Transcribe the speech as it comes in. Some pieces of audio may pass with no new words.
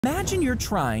Imagine you're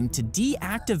trying to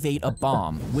deactivate a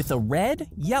bomb with a red,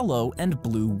 yellow, and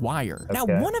blue wire. Okay.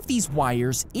 Now, one of these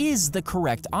wires is the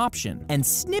correct option, and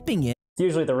snipping it It's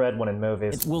usually the red one in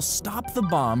movies. will stop the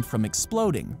bomb from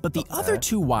exploding. But the other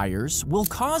two wires will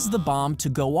cause the bomb to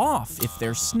go off if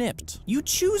they're snipped. You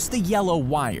choose the yellow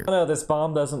wire. Oh no, this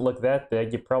bomb doesn't look that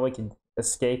big. You probably can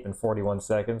escape in 41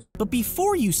 seconds. But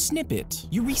before you snip it,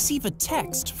 you receive a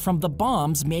text from the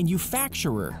bomb's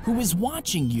manufacturer, who is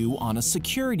watching you on a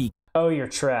security Oh, you're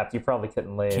trapped. You probably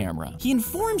couldn't leave. camera. He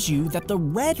informs you that the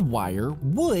red wire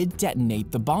would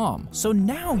detonate the bomb. So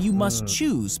now you must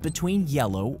choose between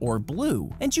yellow or blue.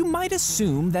 And you might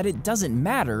assume that it doesn't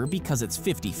matter because it's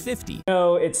 50-50.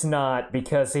 No, it's not,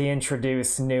 because he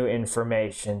introduced new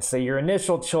information. So your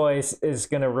initial choice is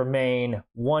going to remain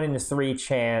 1 in 3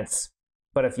 chance,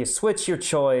 but if you switch your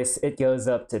choice, it goes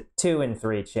up to 2 in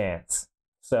 3 chance.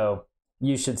 So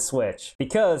you should switch,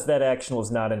 because that action was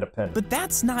not independent. But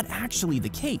that's not actually the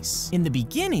case. In the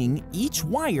beginning, each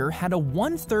wire had a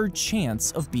 1/3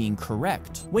 chance of being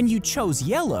correct. When you chose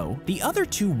yellow, the other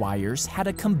 2 wires had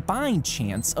a combined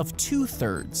chance of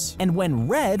 2/3. And when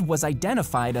red was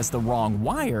identified as the wrong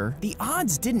wire, the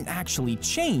odds didn't actually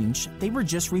change, they were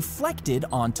just reflected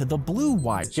onto the blue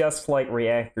wire. It's just like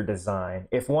reactor design.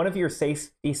 If one of your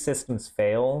safety systems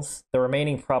fails, the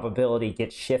remaining probability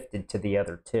gets shifted to the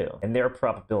other 2, and their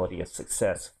probability of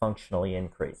success functionally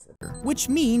increases. Which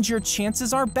means your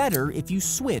chances are better if you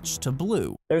switch to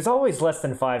blue. There's always less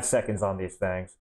than 5 seconds on these things.